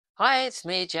Hi, it's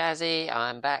me, Jazzy.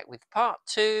 I'm back with part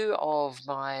 2 of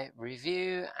my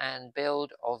review and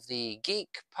build of the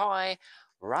Geek Pi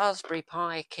Raspberry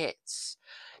Pi kits.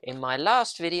 In my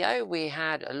last video, we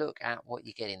had a look at what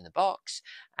you get in the box,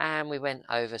 and we went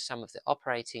over some of the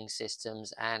operating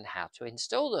systems and how to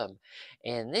install them.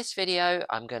 In this video,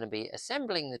 I'm going to be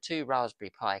assembling the two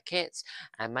Raspberry Pi kits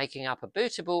and making up a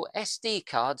bootable SD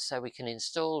card so we can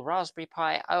install Raspberry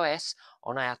Pi OS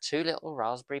on our two little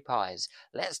Raspberry Pis.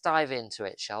 Let's dive into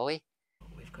it, shall we?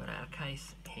 We've got our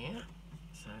case here,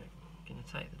 so I'm going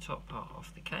to take the top part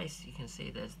off the case. You can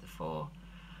see there's the 4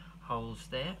 holes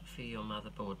there for your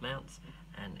motherboard mounts,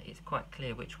 and it's quite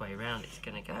clear which way around it's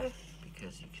going to go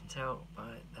because you can tell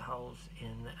by the holes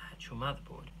in the actual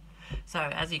motherboard. So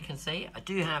as you can see, I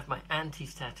do have my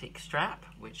anti-static strap,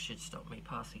 which should stop me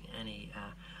passing any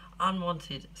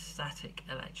unwanted static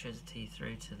electricity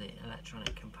through to the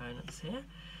electronic components here.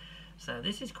 So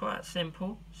this is quite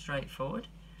simple, straightforward.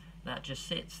 That just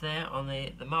sits there on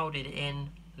the moulded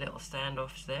in little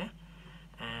standoffs there,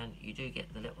 and you do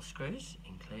get the little screws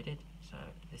included. So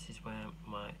this is where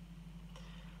my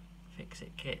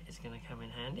fix-it kit is going to come in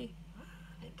handy.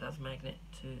 And it does magnet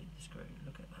to the screw,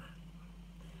 look at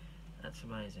that. That's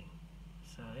amazing.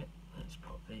 So let's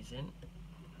pop these in.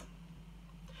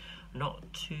 Not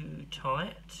too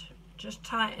tight, just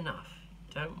tight enough.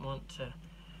 Don't want to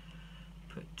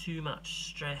put too much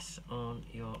stress on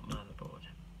your motherboard.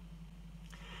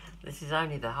 This is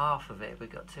only the half of it.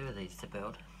 We've got 2 of these to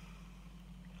build.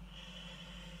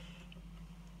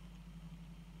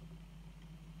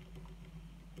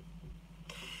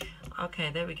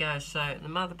 Okay, there we go. So the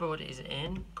motherboard is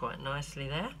in quite nicely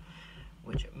there,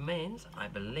 which means I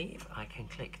believe I can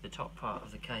click the top part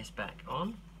of the case back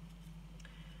on.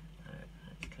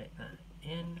 Let's click that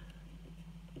in.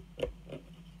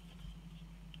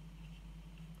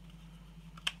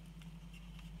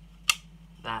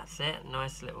 That's it,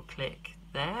 nice little click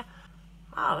there.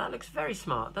 Oh, that looks very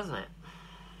smart, doesn't it?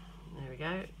 There we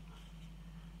go.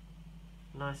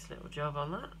 Nice little job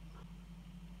on that.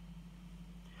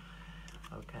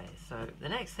 Okay, so the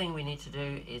next thing we need to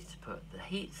do is to put the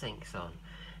heat sinks on.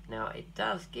 Now it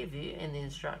does give you in the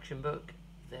instruction book,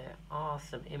 there are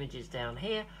some images down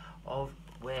here of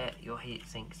where your heat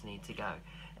sinks need to go.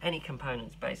 Any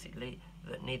components basically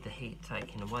that need the heat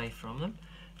taken away from them.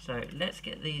 So let's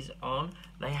get these on.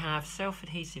 They have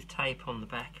self-adhesive tape on the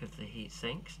back of the heat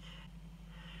sinks.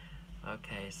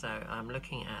 Okay, so I'm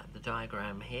looking at the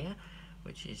diagram here,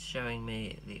 which is showing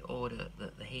me the order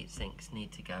that the heat sinks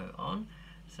need to go on.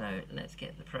 So let's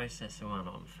get the processor one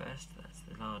on first. That's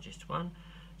the largest one.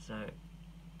 So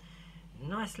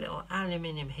nice little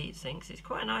aluminium heat sinks. It's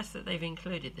quite nice that they've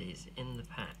included these in the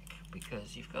pack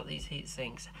because you've got these heat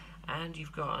sinks and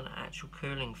you've got an actual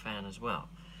cooling fan as well.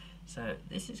 So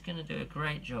this is going to do a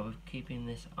great job of keeping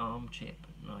this ARM chip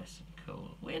nice and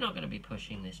cool. We're not going to be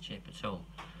pushing this chip at all.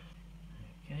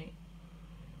 Okay,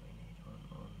 we need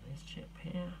one on this chip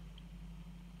here.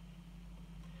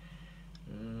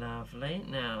 Lovely.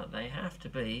 Now they have to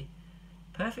be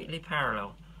perfectly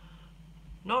parallel.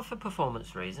 Not for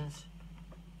performance reasons,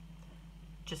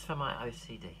 just for my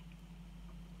OCD.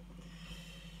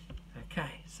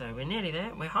 Okay, so we're nearly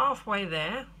there. We're halfway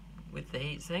there with the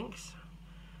heat sinks.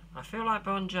 I feel like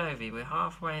Bon Jovi, we're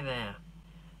halfway there.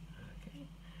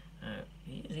 Okay,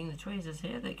 using the tweezers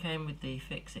here that came with the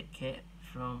Fix-It kit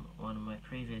from one of my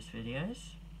previous videos.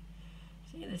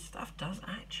 See, this stuff does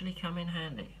actually come in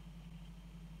handy.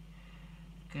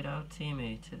 Good old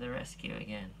Timu to the rescue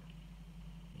again.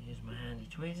 Use my handy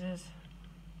tweezers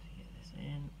to get this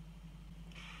in.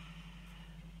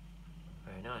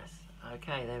 Very nice.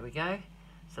 Okay, there we go.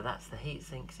 So that's the heat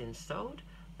sinks installed.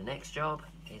 The next job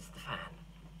is the fan.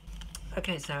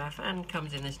 Okay, so our fan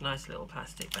comes in this nice little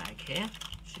plastic bag here,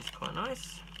 which is quite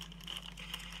nice.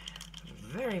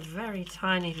 Very, very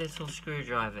tiny little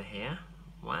screwdriver here.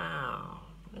 Wow,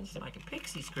 it's like a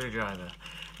pixie screwdriver.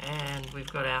 And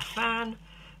we've got our fan,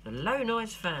 the low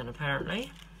noise fan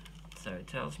apparently. So it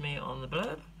tells me on the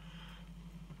blurb.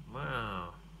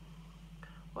 Wow,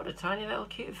 what a tiny little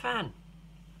cute fan.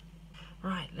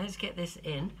 Right, let's get this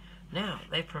in. Now,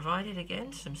 they've provided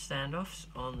again some standoffs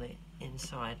on the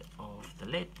inside of the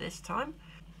lid this time.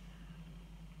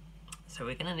 So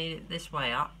we're going to need it this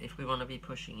way up if we want to be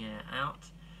pushing air out.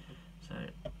 So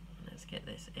let's get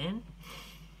this in.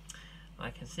 I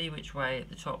can see which way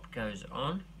the top goes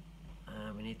on.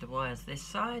 We need the wires this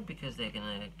side because they're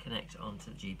going to connect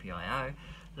onto the GPIO.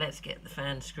 Let's get the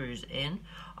fan screws in.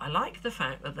 I like the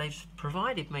fact that they've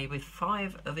provided me with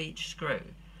 5 of each screw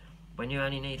when you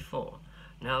only need 4.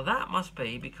 Now that must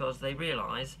be because they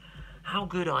realise how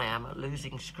good I am at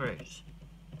losing screws.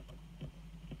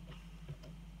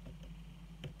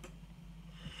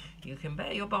 you can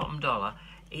bet your bottom dollar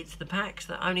it's the packs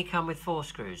that only come with 4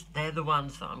 screws. They're the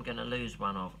ones that I'm going to lose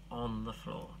one of on the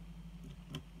floor.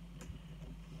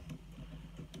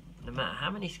 No matter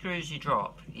how many screws you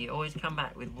drop, you always come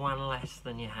back with one less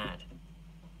than you had.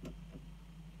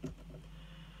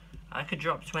 I could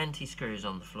drop 20 screws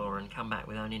on the floor and come back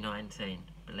with only 19,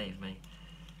 believe me.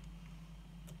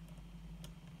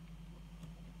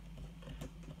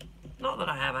 Not that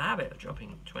I have a habit of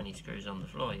dropping 20 screws on the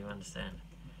floor, you understand.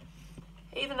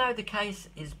 Even though the case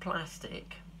is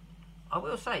plastic, I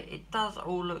will say it does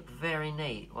all look very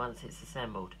neat once it's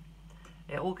assembled.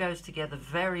 It all goes together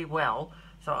very well,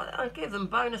 so I give them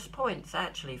bonus points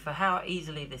actually for how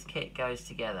easily this kit goes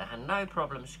together. Had no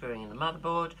problem screwing in the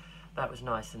motherboard, that was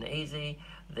nice and easy.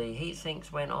 The heat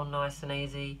sinks went on nice and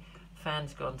easy,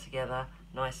 fans gone together,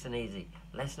 nice and easy.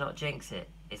 Let's not jinx it,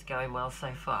 it's going well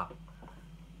so far.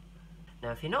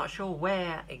 Now if you're not sure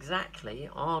where exactly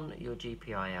on your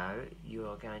GPIO you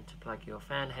are going to plug your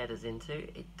fan headers into,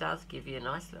 it does give you a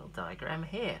nice little diagram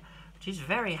here, which is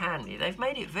very handy. They've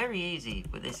made it very easy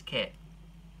with this kit.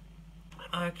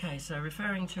 Okay, so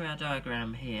referring to our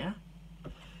diagram here,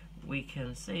 we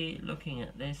can see, looking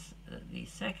at this, that the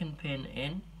second pin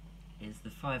in is the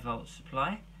 5-volt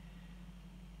supply.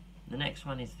 The next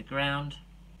one is the ground.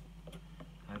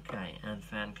 Okay, and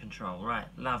fan control. Right,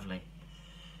 lovely.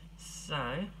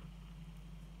 So,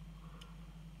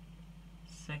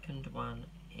 second one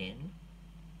in.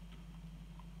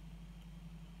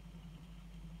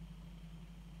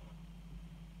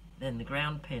 Then the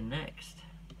ground pin next.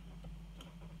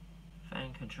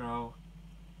 Fan control.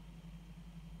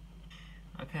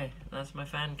 Okay, that's my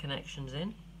fan connections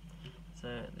in.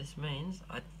 So this means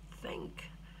I think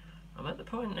I'm at the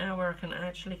point now where I can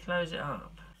actually close it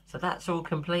up. So that's all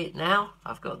complete now.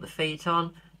 I've got the feet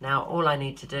on. Now all I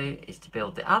need to do is to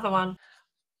build the other one.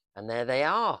 And there they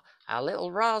are. Our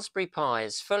little Raspberry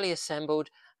Pis fully assembled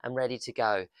and ready to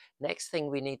go. Next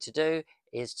thing we need to do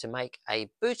is to make a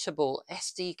bootable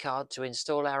SD card to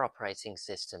install our operating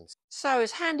systems. So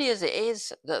as handy as it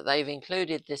is that they've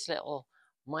included this little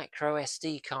micro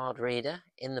SD card reader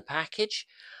in the package,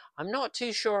 I'm not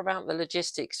too sure about the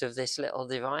logistics of this little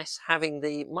device having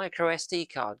the micro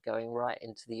SD card going right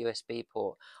into the USB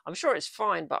port. I'm sure it's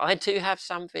fine, but I do have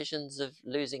some visions of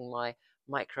losing my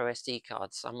micro SD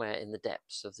card somewhere in the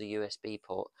depths of the USB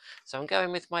port. So I'm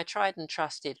going with my tried and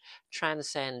trusted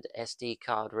Transcend SD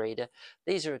card reader.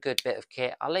 These are a good bit of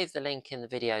kit. I'll leave the link in the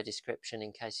video description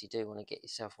in case you do want to get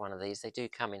yourself one of these. They do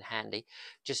come in handy.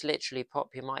 Just literally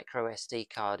pop your micro SD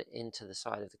card into the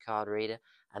side of the card reader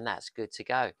and that's good to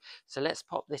go. So let's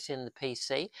pop this in the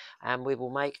PC and we will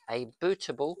make a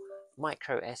bootable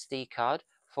micro SD card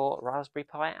for Raspberry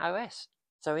Pi OS.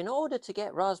 So in order to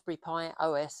get Raspberry Pi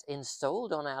OS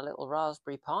installed on our little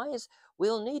Raspberry Pis,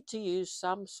 we'll need to use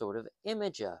some sort of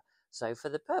imager. So for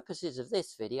the purposes of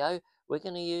this video, we're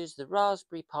going to use the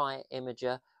Raspberry Pi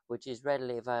imager, which is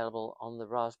readily available on the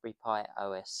Raspberry Pi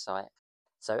OS site.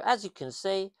 So as you can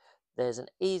see, there's an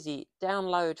easy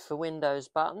download for Windows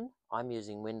button. I'm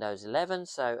using Windows 11,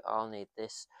 so I'll need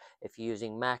this. If you're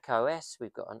using Mac OS,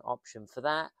 we've got an option for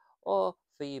that, or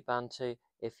for Ubuntu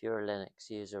if you're a Linux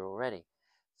user already.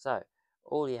 So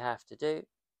all you have to do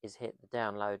is hit the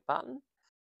download button,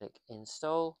 click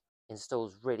install,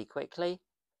 installs really quickly,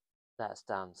 that's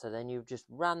done. So then you just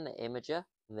run the imager,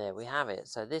 and there we have it.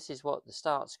 So this is what the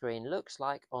start screen looks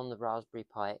like on the Raspberry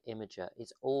Pi imager.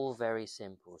 It's all very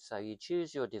simple. So you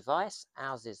choose your device,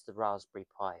 ours is the Raspberry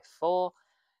Pi 4,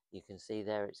 you can see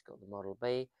there it's got the Model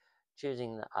B,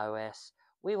 choosing the OS.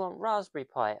 We want Raspberry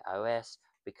Pi OS.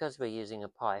 Because we're using a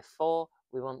Pi 4,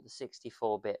 we want the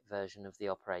 64-bit version of the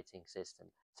operating system.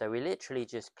 So we literally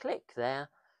just click there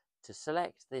to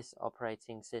select this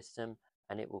operating system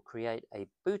and it will create a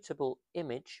bootable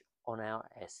image on our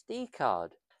SD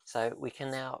card. So we can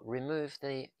now remove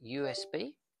the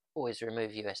USB. Always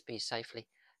remove USB safely.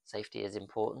 Safety is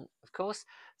important, of course.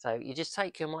 So you just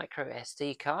take your micro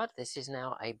SD card. This is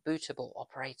now a bootable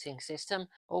operating system.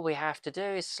 All we have to do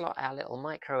is slot our little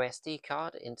micro SD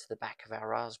card into the back of our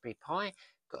Raspberry Pi.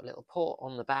 Got a little port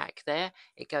on the back there.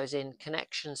 It goes in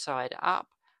connection side up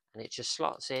and it just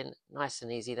slots in nice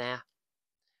and easy there.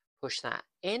 Push that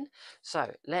in.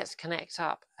 So let's connect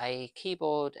up a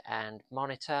keyboard and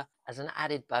monitor. As an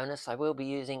added bonus, I will be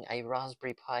using a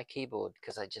Raspberry Pi keyboard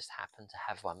because I just happen to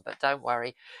have one. But don't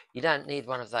worry, you don't need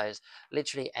one of those.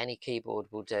 Literally any keyboard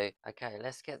will do. Okay,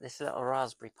 let's get this little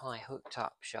Raspberry Pi hooked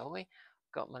up, shall we?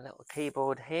 Got my little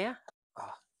keyboard here.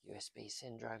 Oh, USB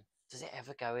syndrome. Does it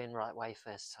ever go in right way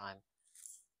first time?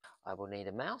 I will need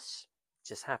a mouse.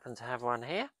 Just happen to have one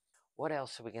here. What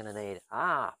else are we going to need?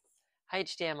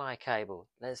 HDMI cable.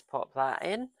 Let's pop that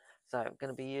in. So I'm going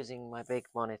to be using my big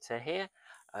monitor here,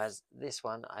 as this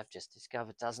one I've just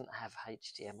discovered doesn't have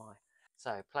HDMI.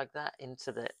 So plug that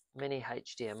into the mini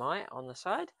HDMI on the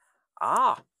side.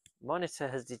 Monitor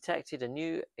has detected a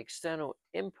new external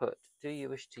input. Do you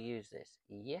wish to use this?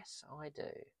 Yes, I do.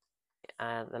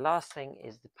 And the last thing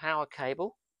is the power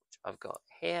cable, which I've got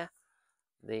here.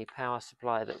 The power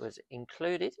supply that was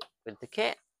included with the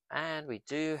kit. And we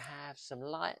do have some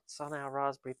lights on our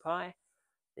Raspberry Pi.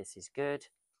 This is good.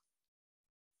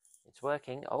 It's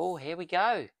working. Oh, here we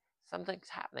go. Something's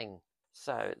happening.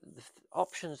 So the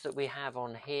options that we have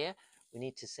on here, we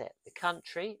need to set the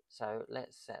country. So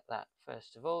let's set that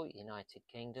first of all, United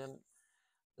Kingdom.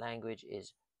 Language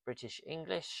is British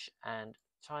English and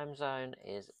time zone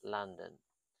is London.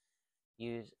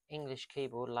 Use English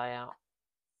keyboard layout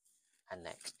and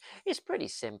next. It's pretty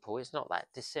simple. It's not that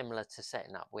dissimilar to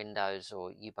setting up Windows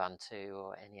or Ubuntu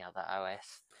or any other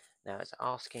OS. Now it's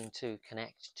asking to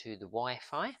connect to the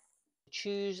Wi-Fi.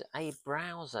 Choose a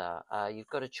browser. You've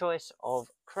got a choice of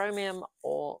Chromium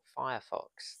or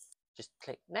Firefox. Just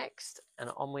click next and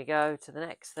on we go to the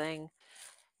next thing.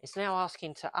 It's now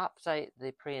asking to update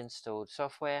the pre-installed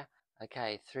software.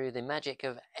 Okay, through the magic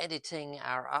of editing,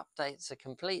 our updates are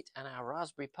complete and our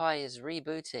Raspberry Pi is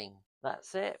rebooting.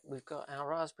 That's it. We've got our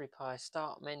Raspberry Pi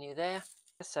start menu there.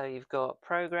 So you've got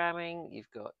programming,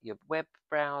 you've got your web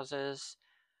browsers,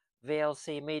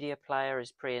 VLC media player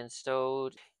is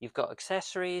pre-installed. You've got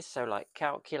accessories, so like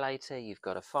calculator, you've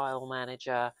got a file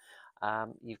manager,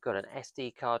 you've got an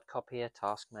SD card copier,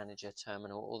 task manager,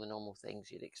 terminal, all the normal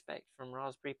things you'd expect from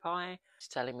Raspberry Pi. It's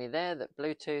telling me there that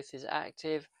Bluetooth is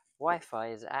active, Wi-Fi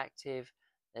is active,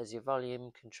 there's your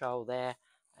volume control there,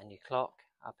 and your clock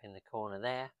up in the corner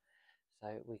there. So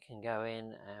we can go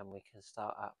in and we can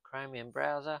start up Chromium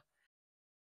browser.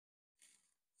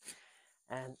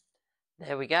 And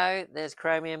there we go, there's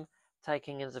Chromium,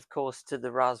 taking us of course to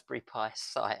the Raspberry Pi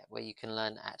site where you can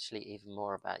learn actually even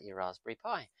more about your Raspberry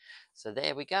Pi. So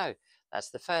there we go, that's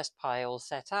the first Pi all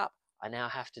set up. I now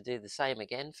have to do the same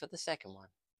again for the second one.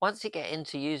 Once you get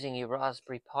into using your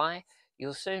Raspberry Pi,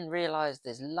 you'll soon realize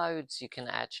there's loads you can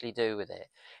actually do with it.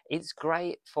 It's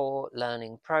great for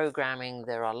learning programming.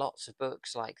 There are lots of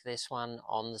books like this one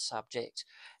on the subject.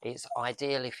 It's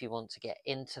ideal if you want to get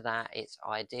into that. It's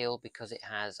ideal because it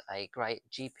has a great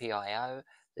GPIO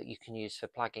that you can use for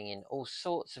plugging in all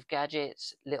sorts of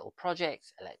gadgets, little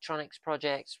projects, electronics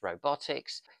projects,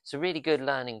 robotics. It's a really good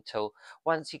learning tool.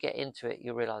 Once you get into it,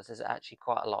 you'll realize there's actually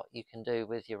quite a lot you can do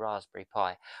with your Raspberry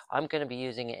Pi. I'm going to be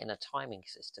using it in a timing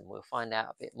system. We'll find out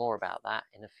a bit more about that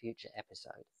in a future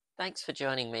episode. Thanks for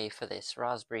joining me for this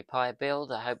Raspberry Pi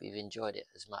build. I hope you've enjoyed it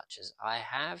as much as I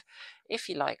have. If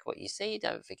you like what you see,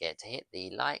 don't forget to hit the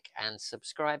like and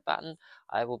subscribe button.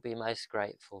 I will be most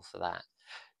grateful for that.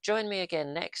 Join me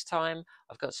again next time.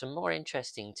 I've got some more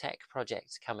interesting tech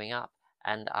projects coming up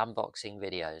and unboxing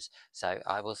videos. So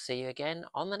I will see you again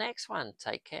on the next one.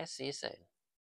 Take care. See you soon.